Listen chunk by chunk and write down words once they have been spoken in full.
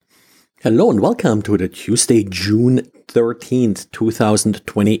Hello and welcome to the Tuesday, June 13th,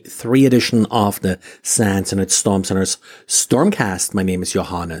 2023 edition of the SANS and Storm Center's StormCast. My name is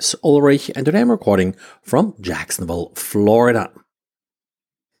Johannes Ulrich and today I'm recording from Jacksonville, Florida.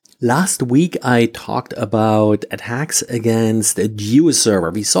 Last week, I talked about attacks against a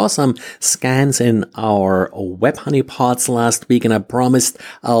GeoServer. We saw some scans in our web honeypots last week, and I promised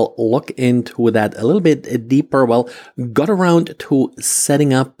I'll look into that a little bit deeper. Well, got around to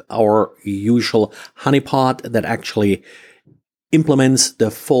setting up our usual honeypot that actually implements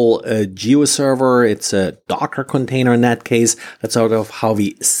the full GeoServer. It's a Docker container in that case. That's sort of how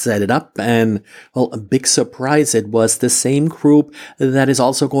we set it up. And well, a big surprise, it was the same group that is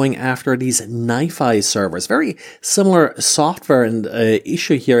also going after these NiFi servers. Very similar software and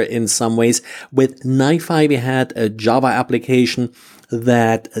issue here in some ways. With NiFi, we had a Java application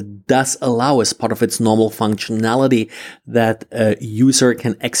that does allow, as part of its normal functionality, that a user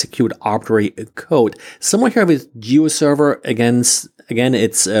can execute arbitrary code. Similar here with GeoServer, again,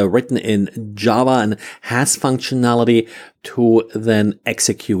 it's written in Java and has functionality to then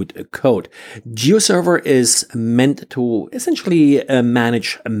execute code. GeoServer is meant to essentially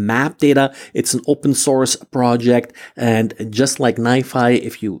manage map data. It's an open source project, and just like NiFi,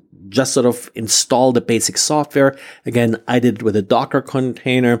 if you just sort of install the basic software, again, I did it with a Docker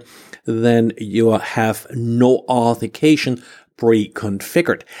container, then you have no authentication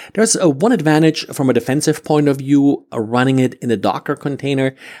pre-configured. There's one advantage from a defensive point of view running it in a Docker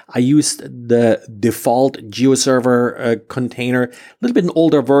container. I used the default GeoServer container, a little bit an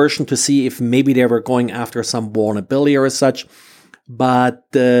older version, to see if maybe they were going after some vulnerability or such.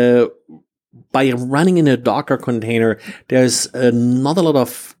 But by running in a Docker container, there's not a lot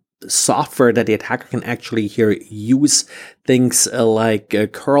of software that the attacker can actually here use. Things like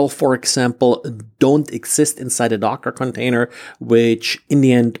curl, for example, don't exist inside a Docker container, which in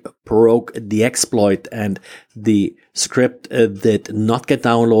the end broke the exploit, and the script did not get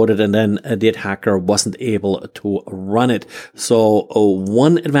downloaded, and then the attacker wasn't able to run it. So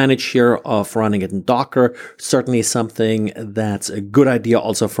one advantage here of running it in Docker, certainly something that's a good idea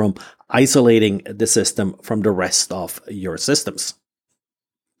also from isolating the system from the rest of your systems.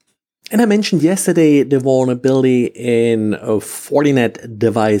 And I mentioned yesterday the vulnerability in Fortinet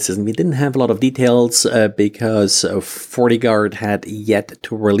devices, and we didn't have a lot of details because FortiGuard had yet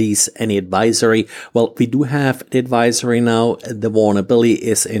to release any advisory. Well, we do have the advisory now. The vulnerability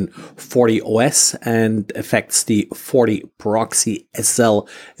is in FortiOS and affects the FortiProxy SL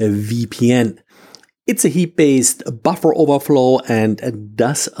VPN. It's a heap-based buffer overflow and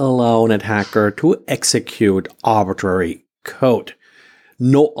does allow an attacker to execute arbitrary code.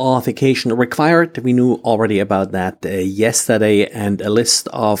 No authentication required. We knew already about that yesterday, and a list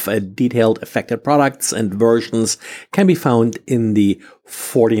of detailed affected products and versions can be found in the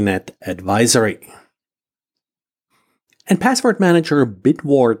Fortinet advisory. And Password Manager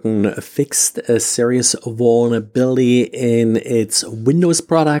Bitwarden fixed a serious vulnerability in its Windows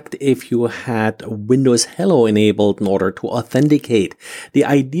product if you had Windows Hello enabled in order to authenticate. The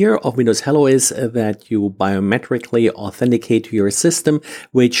idea of Windows Hello is that you biometrically authenticate to your system,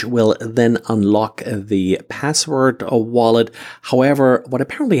 which will then unlock the password wallet. However, what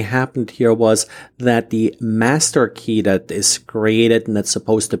apparently happened here was that the master key that is created and that's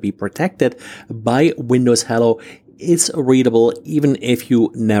supposed to be protected by Windows Hello is readable even if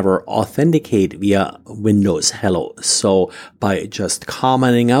you never authenticate via Windows Hello. So by just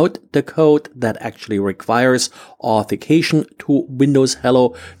commenting out the code that actually requires authentication to Windows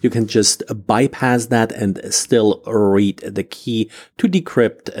Hello, you can just bypass that and still read the key to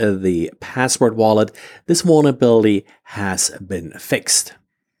decrypt the password wallet. This vulnerability has been fixed.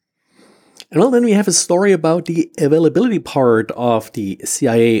 And well, then we have a story about the availability part of the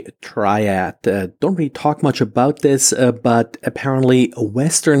CIA triad. Don't really talk much about this, but apparently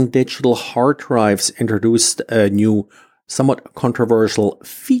Western Digital hard drives introduced a new, somewhat controversial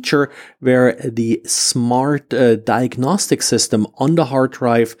feature where the smart diagnostic system on the hard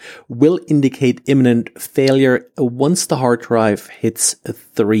drive will indicate imminent failure once the hard drive hits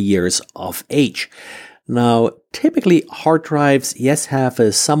 3 years of age. Now, typically hard drives, yes, have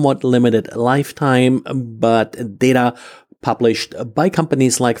a somewhat limited lifetime, but data published by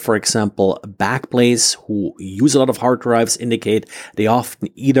companies like, for example, Backblaze, who use a lot of hard drives, indicate they often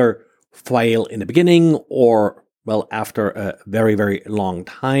either fail in the beginning or, well, after a very, very long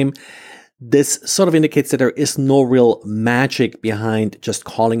time. This sort of indicates that there is no real magic behind just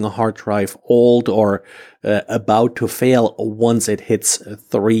calling a hard drive old or about to fail once it hits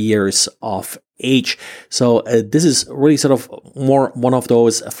 3 years of age. So this is really sort of more one of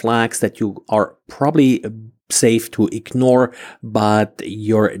those flags that you are probably safe to ignore, but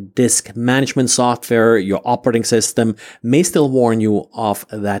your disk management software, your operating system may still warn you of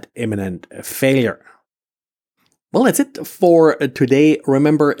that imminent failure. Well, that's it for today.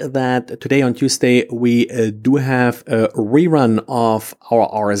 Remember that today on Tuesday, we do have a rerun of our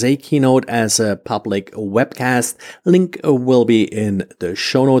RSA keynote as a public webcast. Link will be in the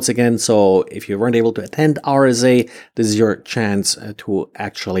show notes again. So if you weren't able to attend RSA, this is your chance to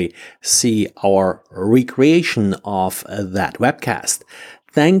actually see our recreation of that webcast.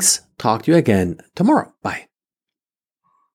 Thanks. Talk to you again tomorrow. Bye.